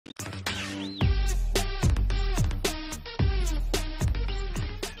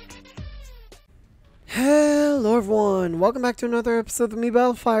Hello everyone, welcome back to another episode of Me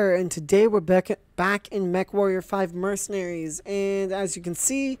Battlefier, and today we're back in MechWarrior 5 Mercenaries, and as you can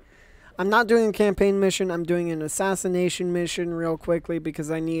see, I'm not doing a campaign mission, I'm doing an assassination mission real quickly because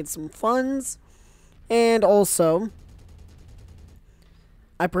I need some funds, and also,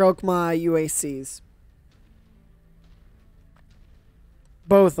 I broke my UACs.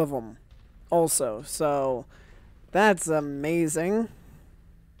 Both of them, also, so that's amazing.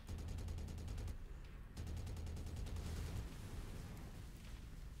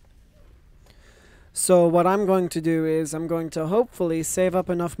 So what I'm going to do is I'm going to hopefully save up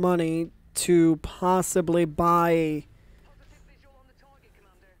enough money to possibly buy...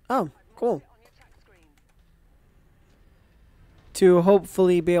 Oh, cool. To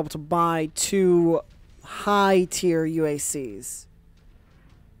hopefully be able to buy 2 high-tier UACs.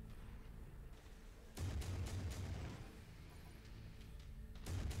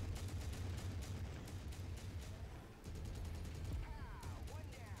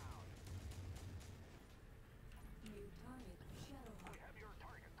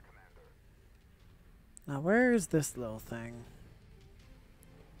 Now, where is this little thing?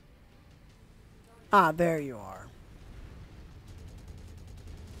 Ah, there you are.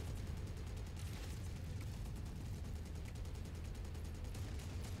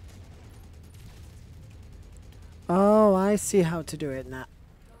 Oh, I see how to do it now.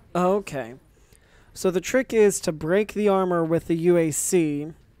 Okay. So the trick is to break the armor with the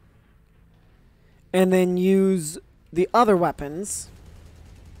UAC and then use the other weapons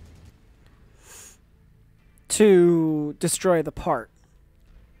to destroy the part.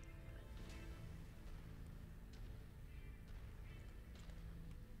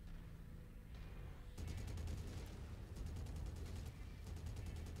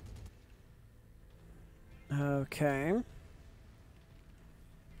 Okay.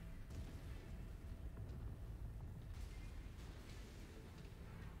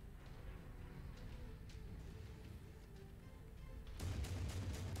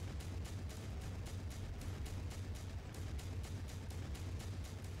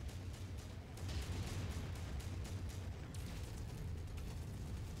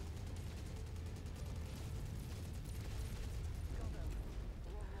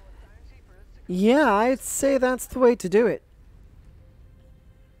 Yeah, I'd say that's the way to do it.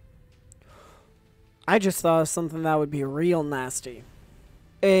 I just thought of something that would be real nasty.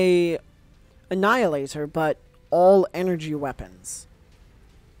 A Annihilator, but all energy weapons.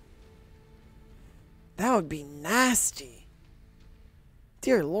 That would be nasty.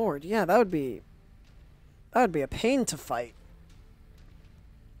 Dear Lord, yeah, that would be a pain to fight.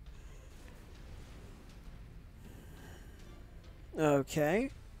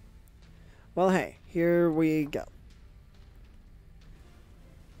 Okay. Well, hey, here we go.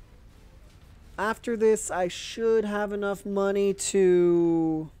 After this, I should have enough money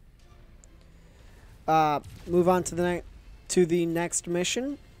to move on to the next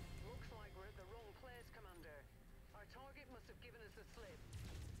mission. Looks like we're at the wrong place, Commander. Our target must have given us the slip.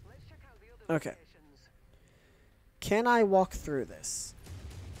 Let's check out the other locations. Can I walk through this?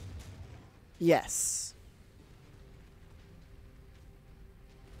 Yes.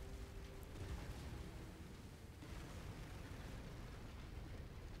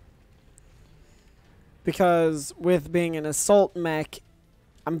 Because with being an assault mech,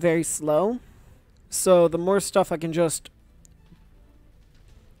 I'm very slow. So the more stuff I can just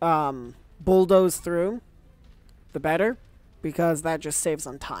bulldoze through, the better. Because that just saves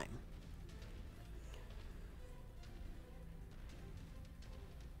on time.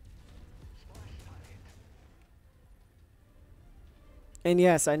 And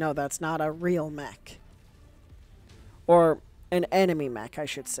yes, I know that's not a real mech. Or an enemy mech, I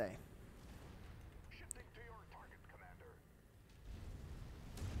should say.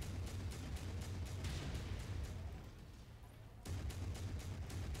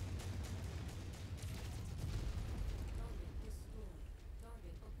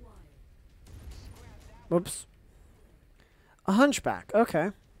 Whoops. A hunchback,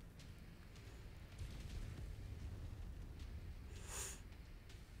 okay.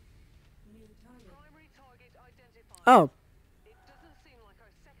 Oh. It doesn't seem like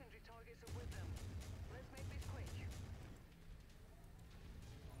our secondary targets are with them. Let's make this quick.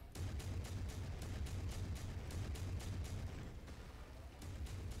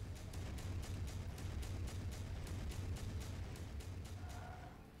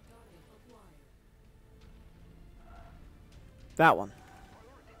 That one.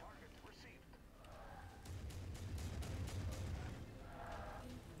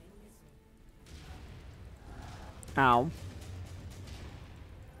 Ow.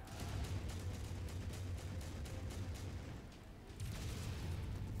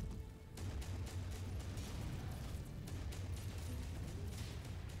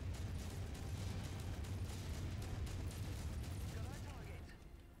 Got our target.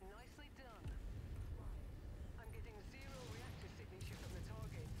 Nicely done. I'm getting zero reactor signature from the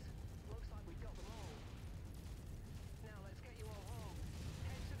targets. Looks like we've got them all. Now let's get you all home.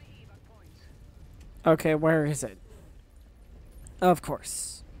 Head to the evac point. Okay, where is it? Of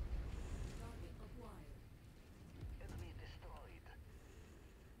course. Enemy destroyed.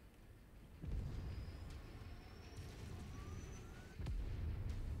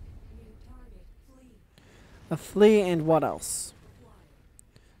 A flea and what else?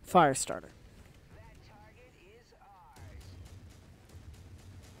 Fire starter. That target is ours.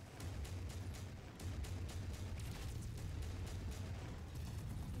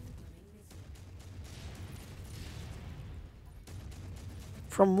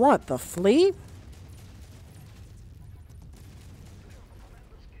 From what? The flea?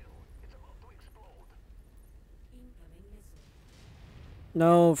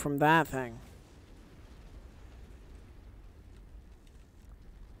 No, from that thing.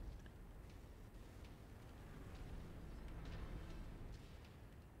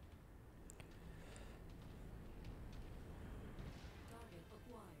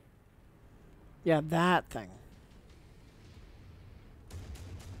 Yeah, that thing.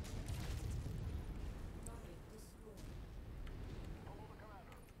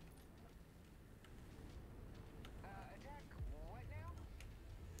 Attack what now?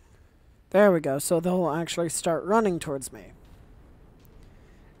 There we go. So they'll actually start running towards me.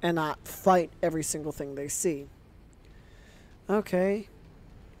 And not fight every single thing they see. Okay.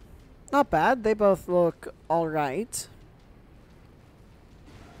 Not bad. They both look alright.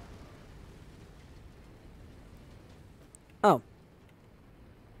 Oh.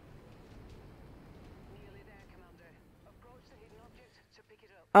 Nearly there, Commander. Approach the hidden object to pick it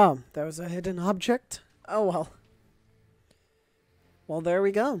up. Oh, there was a hidden object? Oh, well. Well, there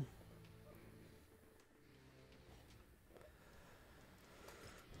we go.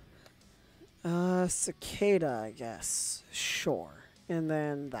 Cicada, I guess. Sure. And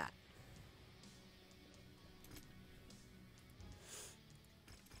then that.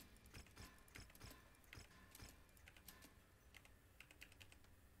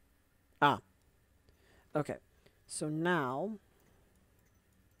 Ah. Okay. So now,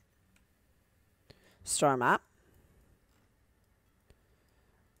 star map.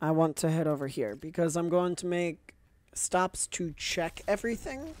 I want to head over here because I'm going to make stops to check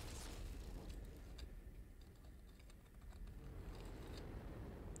everything.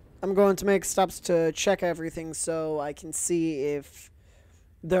 I'm going to make stops to check everything so I can see if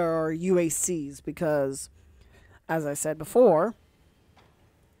there are UACs because, as I said before,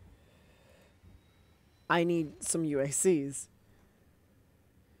 I need some UACs.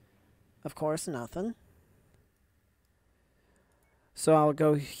 Of course, nothing. So I'll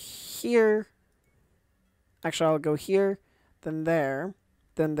go here. Actually, I'll go here, then there,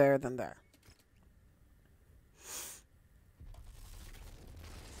 then there, then there.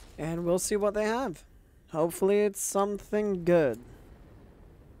 And we'll see what they have. Hopefully it's something good.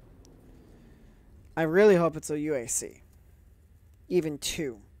 I really hope it's a UAC. Even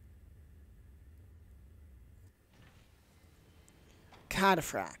 2.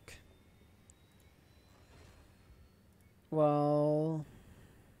 Cataphract. Well,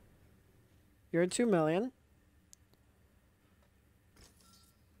 you're 2 million.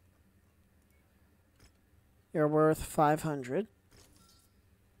 You're worth 500.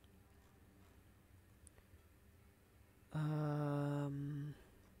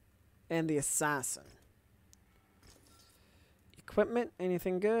 And the assassin. Equipment,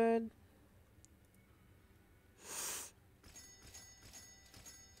 anything good?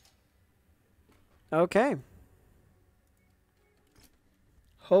 Okay.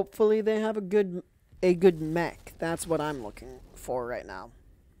 Hopefully they have a good mech. That's what I'm looking for right now.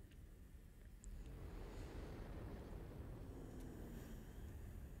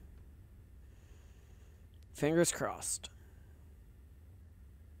 Fingers crossed.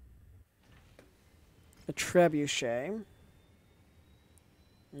 A trebuchet.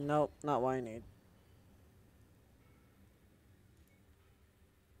 Nope, not what I need.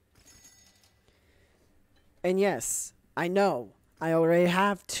 And yes, I know. I already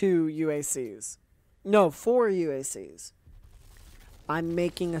have 2 UACs. No, 4 UACs. I'm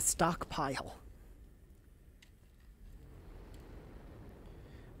making a stockpile.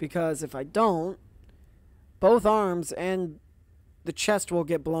 Because if I don't, both arms and the chest will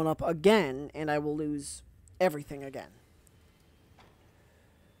get blown up again, and I will lose everything again.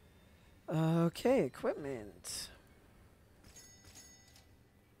 Okay, equipment.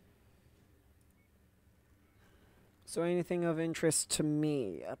 So anything of interest to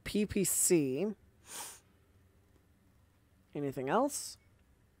me? A PPC. Anything else?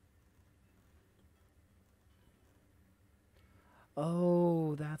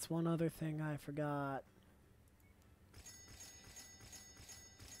 Oh, that's one other thing I forgot.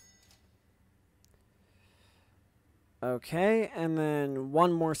 Okay, and then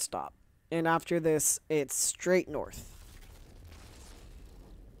one more stop. And after this, it's straight north.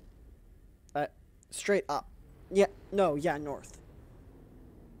 Straight up. Yeah, no, yeah, north.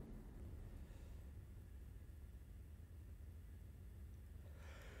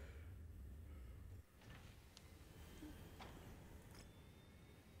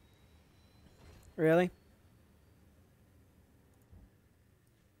 Really?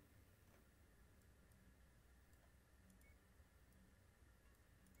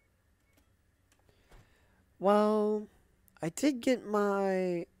 Well, I did get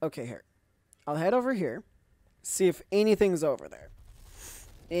my... Okay, here. I'll head over here. See if anything's over there.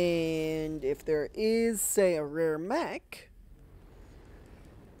 And if there is, say, a rare mech,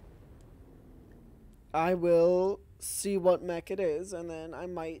 I will see what mech it is, and then I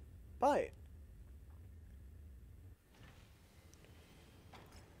might buy it.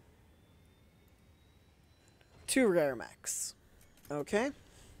 Two rare mechs. Okay.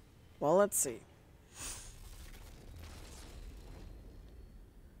 Well, let's see.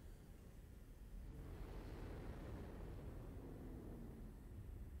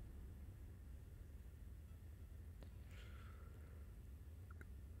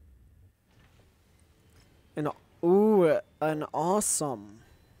 An awesome.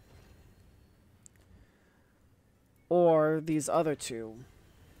 Or these other two.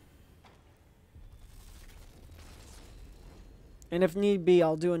 And if need be,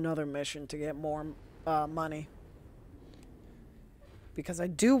 I'll do another mission to get more money. Because I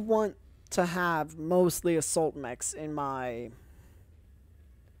do want to have mostly assault mechs in my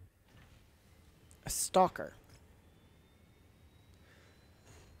stalker.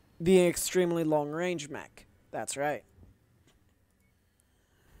 The extremely long range mech. That's right.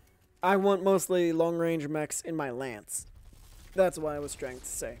 I want mostly long range mechs in my lance. That's what I was trying to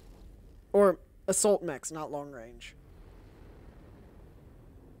say. Or assault mechs, not long range.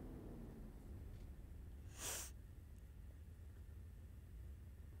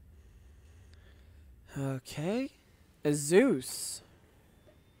 Okay. A Zeus.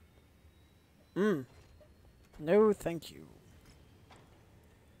 No, thank you.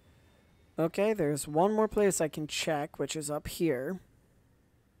 Okay, there's one more place I can check, which is up here.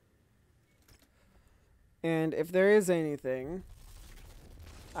 And if there is anything,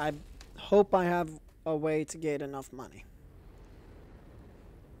 I hope I have a way to get enough money.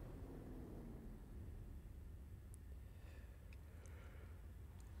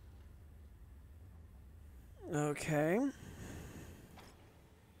 Okay.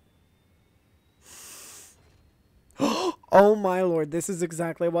 Oh my lord, this is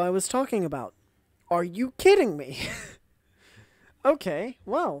exactly what I was talking about. Are you kidding me? Okay,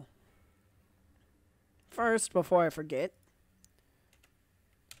 well. First, before I forget,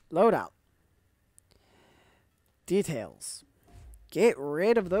 loadout. Details. Get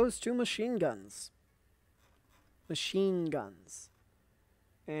rid of those two machine guns. Machine guns.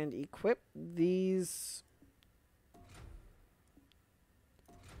 And equip these.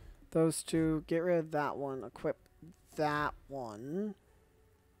 Those two. Get rid of that one. Equip that one.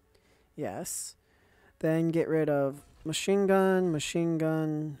 Yes. Then get rid of machine gun, machine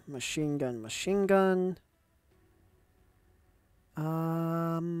gun, machine gun, machine gun.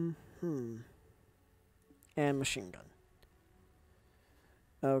 And machine gun.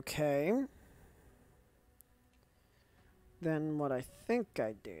 Okay. Then what I think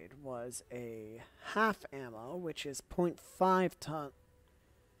I did was a half ammo, which is 0.5 ton.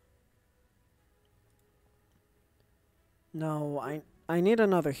 No, I need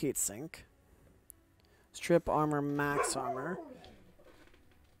another heatsink. Strip armor, max armor.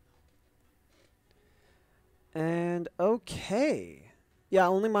 And okay. Yeah,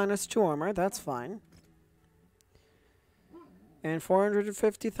 only -2 armor, that's fine. And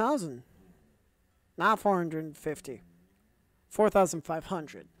 450,000. Not 450.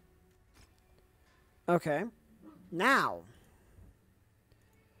 4,500. Okay. Now,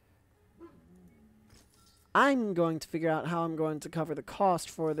 I'm going to figure out how I'm going to cover the cost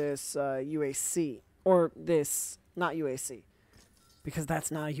for this UAC. Or this, not UAC. Because that's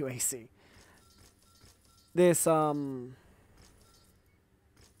not a UAC. This,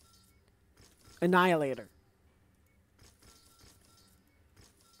 Annihilator.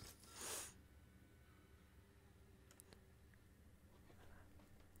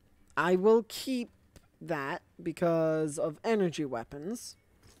 I will keep that because of energy weapons.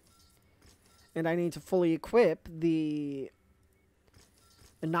 And I need to fully equip the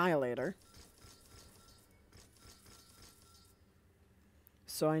Annihilator.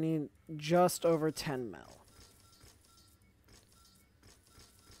 So I need just over 10 mil.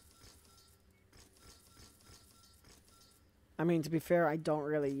 I mean, to be fair, I don't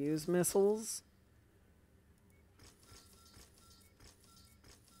really use missiles.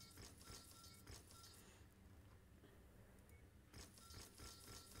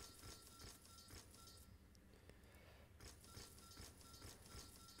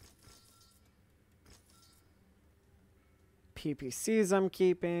 PPCs I'm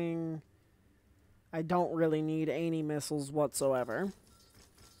keeping. I don't really need any missiles whatsoever.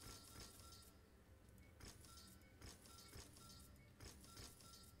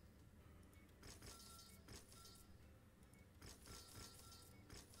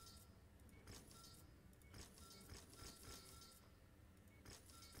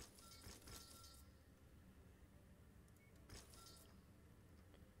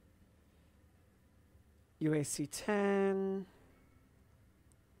 UAC 10.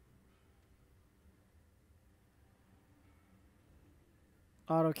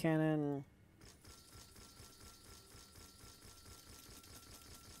 Autocannon.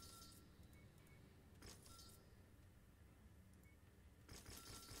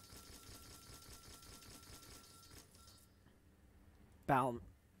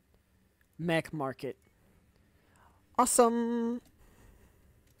 Mech market. Awesome.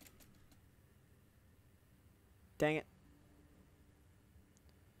 Dang it.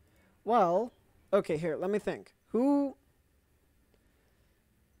 Well, okay, here, let me think. Who?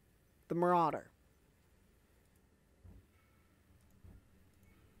 The Marauder.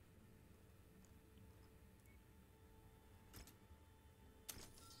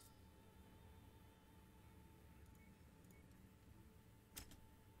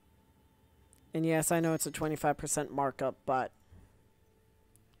 And yes, I know it's a 25% markup, but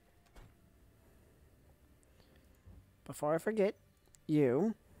before I forget,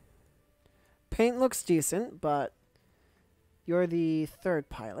 you. Paint looks decent, but you're the third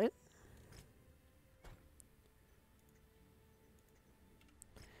pilot.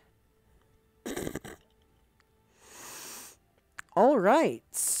 All right,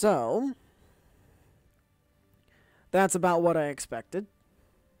 so that's about what I expected.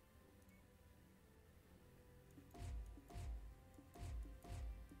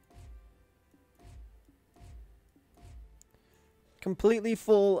 Completely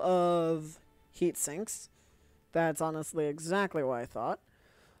full of heat sinks. That's honestly exactly what I thought.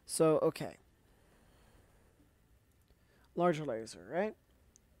 So, okay. Large laser, right?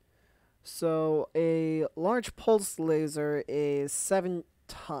 So, a large pulse laser is 7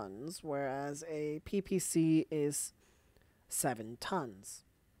 tons, whereas a PPC is 7 tons.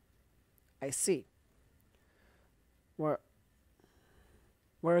 I see.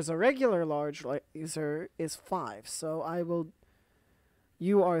 Whereas a regular large laser is 5. So, I will...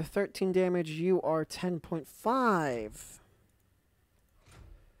 You are 13 damage, you are 10.5.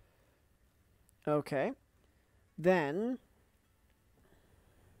 Okay. Then...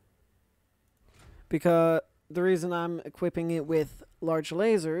 Because the reason I'm equipping it with large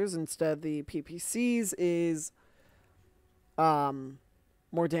lasers instead of the PPCs is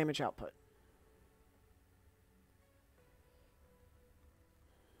more damage output.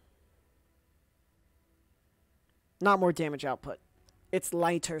 Not more damage output. It's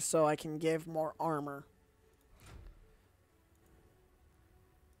lighter, so I can give more armor.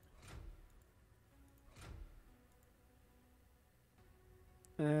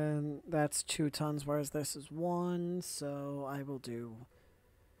 And that's 2 tons, whereas this is 1, so I will do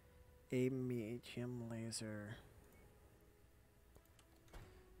a medium laser.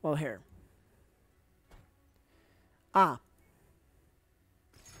 Well, here. Ah.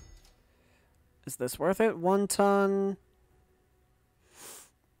 Is this worth it? 1 ton.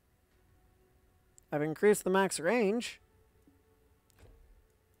 I've increased the max range.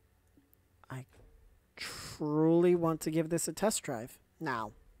 I truly want to give this a test drive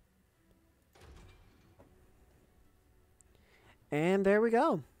now. And there we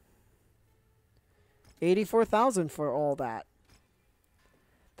go. 84,000 for all that.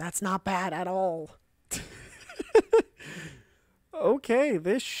 That's not bad at all. Okay,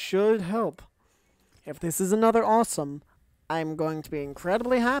 this should help. If this is another awesome, I'm going to be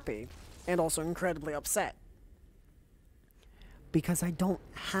incredibly happy and also incredibly upset. Because I don't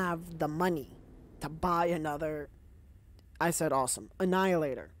have the money to buy another... I said awesome.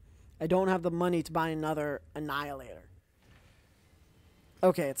 Annihilator. I don't have the money to buy another Annihilator.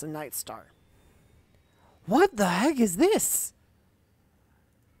 Okay, it's a Night Star. What the heck is this?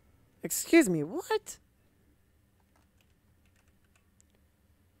 Excuse me, what?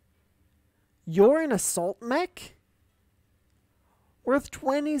 You're an assault mech? Worth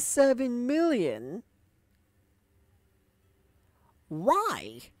 27 million?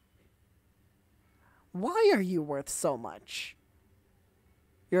 Why? Why are you worth so much?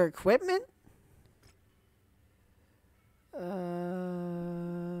 Your equipment?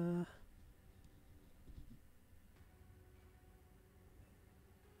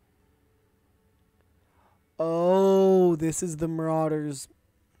 Oh, this is the Marauder's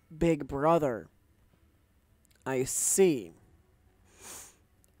big brother. I see.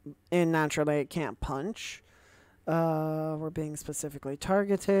 And naturally, it can't punch. We're being specifically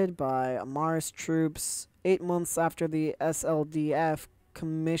targeted by Amara's troops. 8 months after the SLDF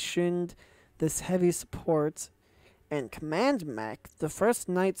commissioned this heavy support and command mech, the first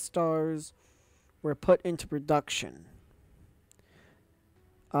Night Stars were put into production.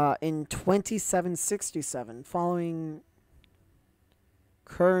 In 2767, following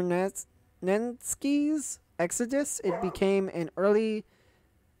Kernetsky's exodus, it became an early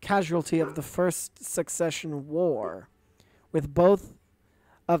casualty of the First Succession War, with both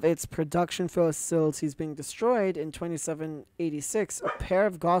of its production facilities being destroyed. In 2786, a pair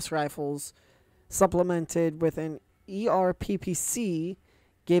of Gauss rifles supplemented with an ERPPC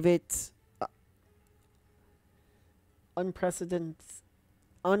gave it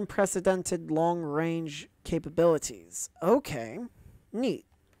unprecedented long-range capabilities. Okay, neat.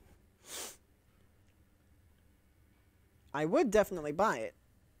 I would definitely buy it.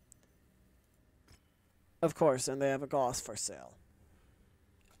 Of course, and they have a Gauss for sale.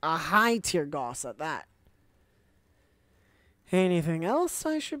 A high-tier Gauss at that. Anything else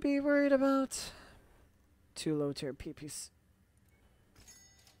I should be worried about? 2 low-tier PPC.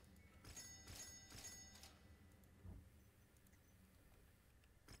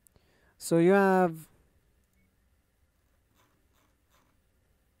 So you have...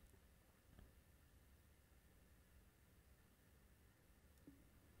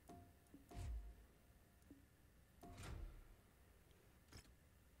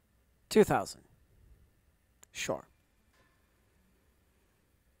 $2,000. Sure.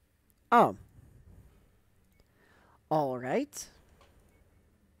 Oh. All right.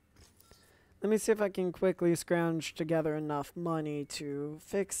 Let me see if I can quickly scrounge together enough money to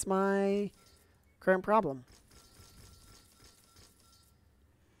fix my current problem.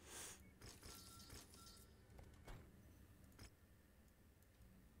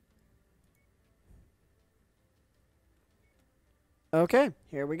 Okay,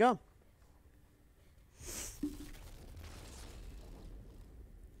 here we go.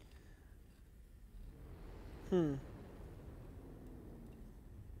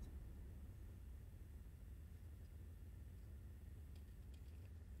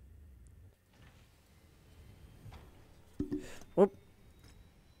 Whoop.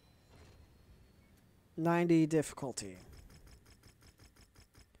 90 difficulty.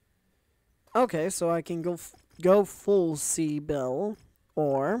 Okay, so I can go full C-bill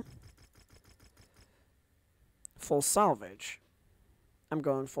or full salvage. I'm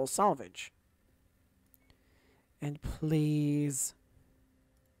going full salvage. And please,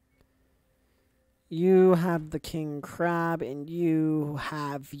 you have the King Crab and you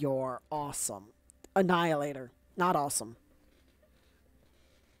have your awesome Annihilator. Not awesome.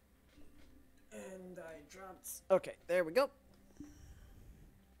 And I dropped... Okay, there we go.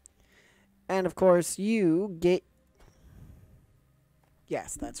 And of course, you get...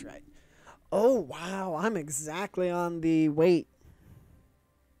 Yes, that's right. Oh, wow, I'm exactly on the weight.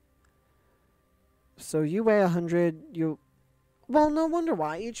 So you weigh 100, you... Well, no wonder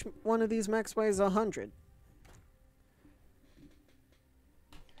why. Each one of these mechs weighs 100.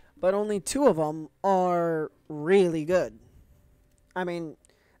 But only 2 of them are really good. I mean,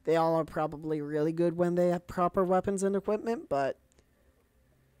 they all are probably really good when they have proper weapons and equipment, but...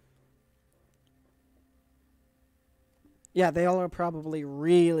 Yeah, they all are probably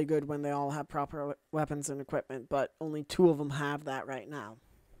really good when they all have proper weapons and equipment, but only 2 of them have that right now.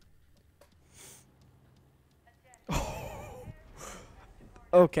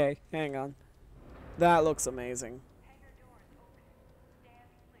 Okay, hang on. That looks amazing.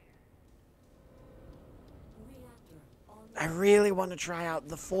 I really want to try out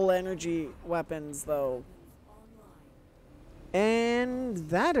the full energy weapons, though. And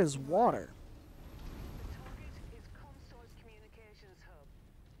that is water. The target is Comstock's communications hub.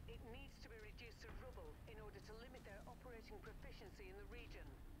 It needs to be reduced to rubble in order to limit their operating proficiency in the region.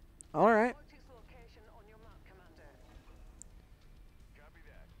 All right. Mark its location on your map, Commander. Copy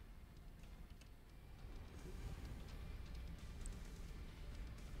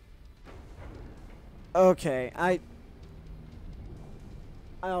Okay, I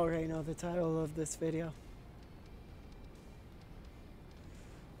already know the title of this video.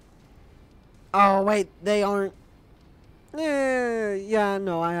 Oh wait, they aren't. Yeah,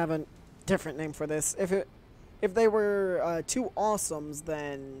 no, I have a different name for this. If they were two awesomes,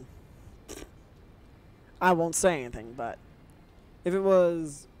 then I won't say anything. But if it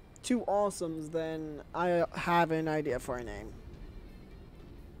was two awesomes, then I have an idea for a name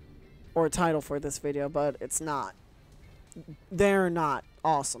or a title for this video. But it's not. They're not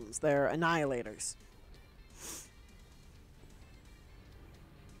awesomes. They're annihilators.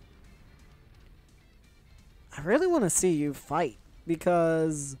 I really want to see you fight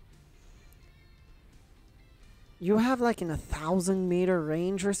because you have like an 1,000-meter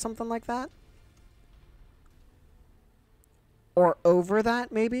range or something like that, or over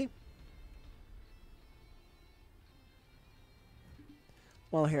that maybe.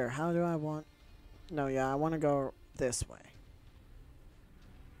 Well, here, how do I want? No, yeah, I want to go this way.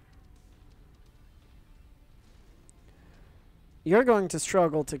 You're going to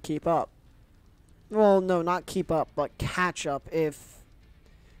struggle to keep up. Well, no, not keep up, but catch up if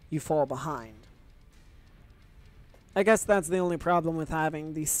you fall behind. I guess that's the only problem with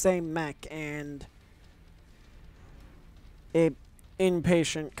having the same mech and a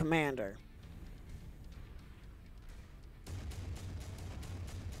impatient commander.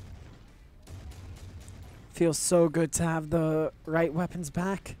 Feels so good to have the right weapons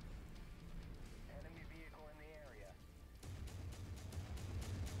back. Enemy vehicle in the area.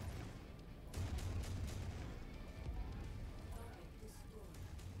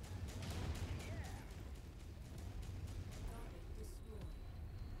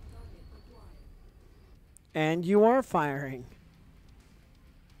 And you are firing.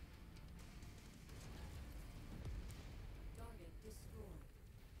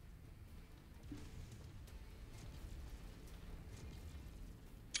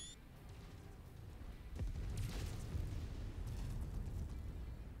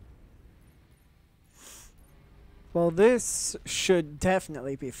 Well, this should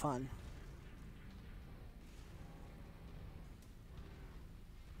definitely be fun.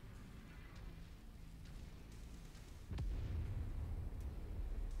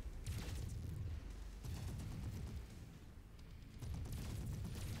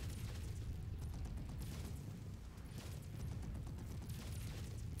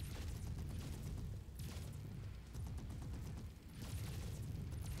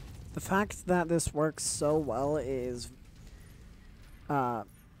 The fact that this works so well is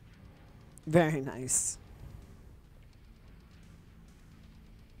very nice.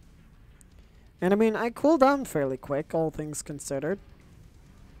 And I mean, I cool down fairly quick, all things considered.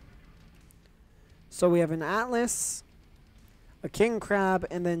 So we have an Atlas, a King Crab,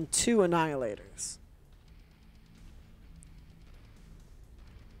 and then 2 Annihilators.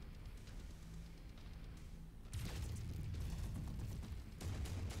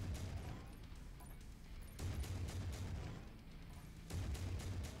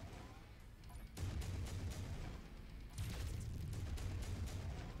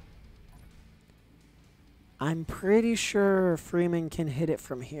 I'm pretty sure Freeman can hit it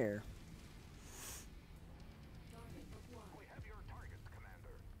from here. We have your targets,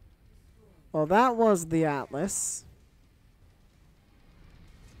 Commander. Well, that was the Atlas.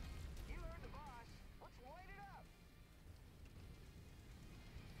 You heard the boss. Let's light it up.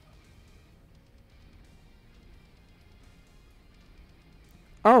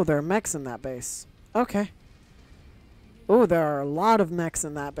 Oh, there are mechs in that base. Okay. Oh, there are a lot of mechs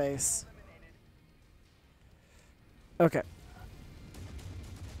in that base. Okay. It's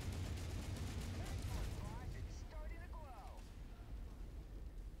starting to glow.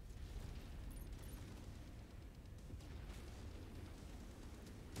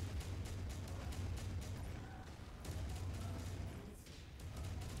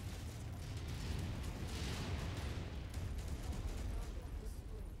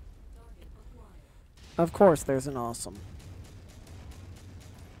 Of course, there's an awesome.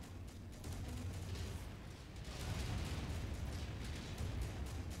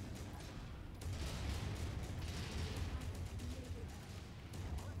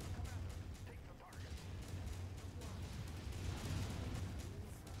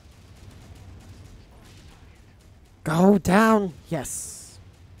 Go down. Yes.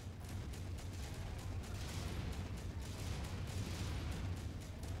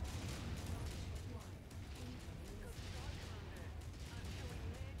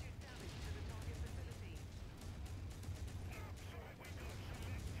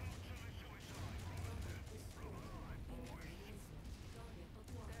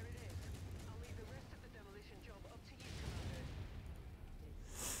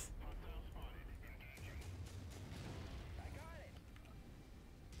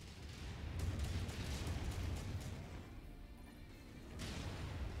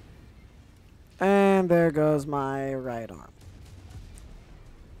 And there goes my right arm.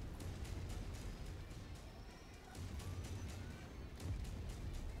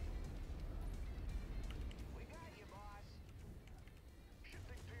 We got you, boss.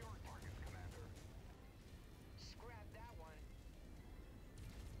 Shifting to your target, Commander. Scrap that one.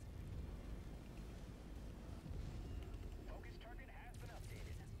 Focus target has been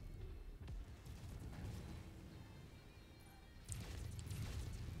updated.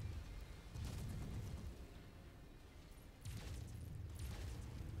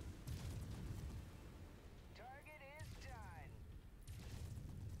 Target is done.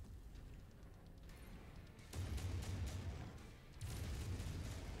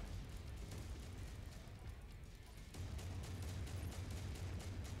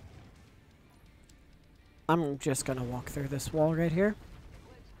 I'm just gonna walk through this wall right here.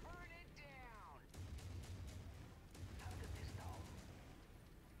 Let's burn it down. Target pistol.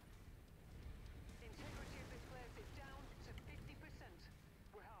 Integrity of this place is down to 50%.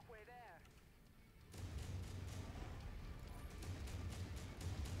 We're halfway there.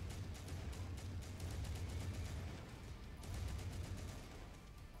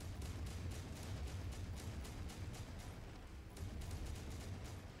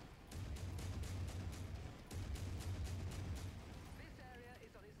 This area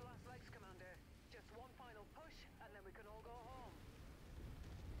is on its last legs, Commander. Just one final push, and then we can all go home.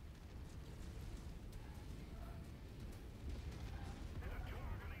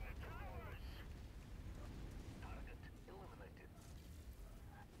 Target eliminated.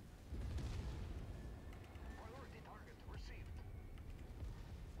 Priority target received.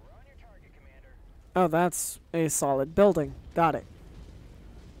 We're on your target, Commander. Oh, that's a solid building. Got it.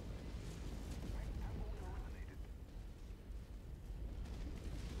 Heavily eliminated.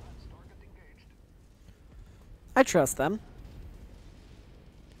 Last target engaged. I trust them.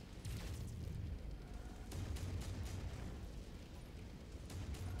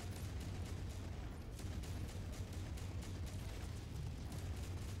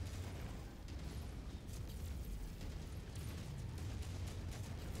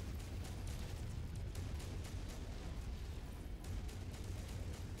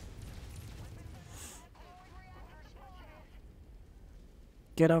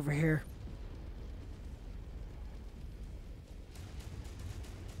 Get over here.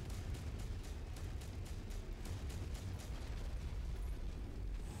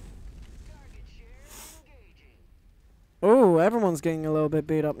 Target share engaging. Oh, everyone's getting a little bit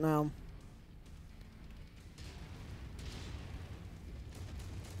beat up now.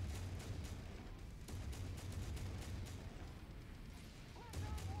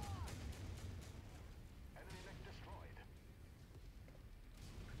 Enemy mech destroyed.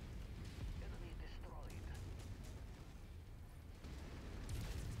 Enemy destroyed.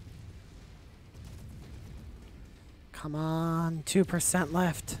 Come on, 2%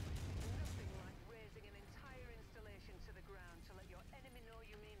 left. Nothing like raising an entire installation to the ground to let your enemy know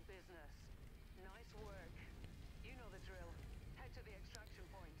you mean business. Nice work. You know the drill. Head to the extraction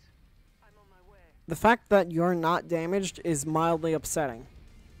point. I'm on my way. The fact that you're not damaged is mildly upsetting.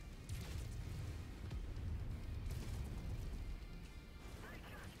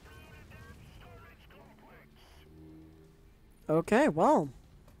 Okay, well.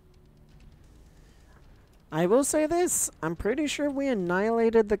 I will say this. I'm pretty sure we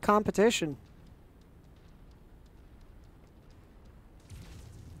annihilated the competition.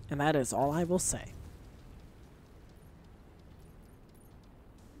 And that is all I will say.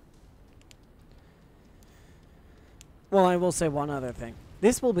 Well, I will say one other thing.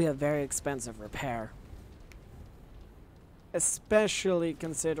 This will be a very expensive repair. Especially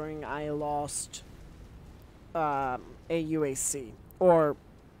considering I lost a UAC. Or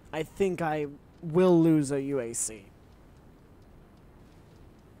I think I will lose a UAC.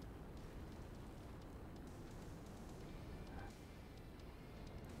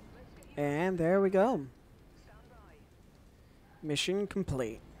 And there we go. Stand by. Mission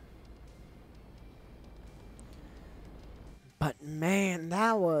complete. But man,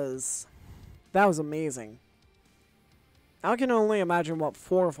 that was amazing. I can only imagine what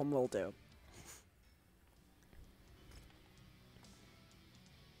 4 of them will do.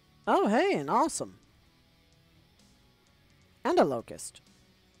 Oh, hey, an awesome. And a locust.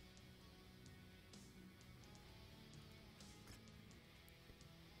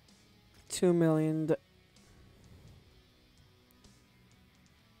 $2 million.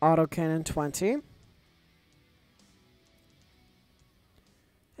 Autocannon 20.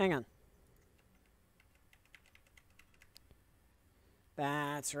 Hang on.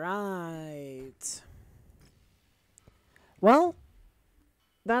 That's right. Well,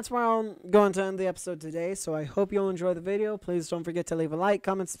 that's where I'm going to end the episode today. So I hope you'll enjoy the video. Please don't forget to leave a like,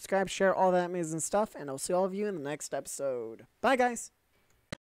 comment, subscribe, share, all that amazing stuff. And I'll see all of you in the next episode. Bye, guys.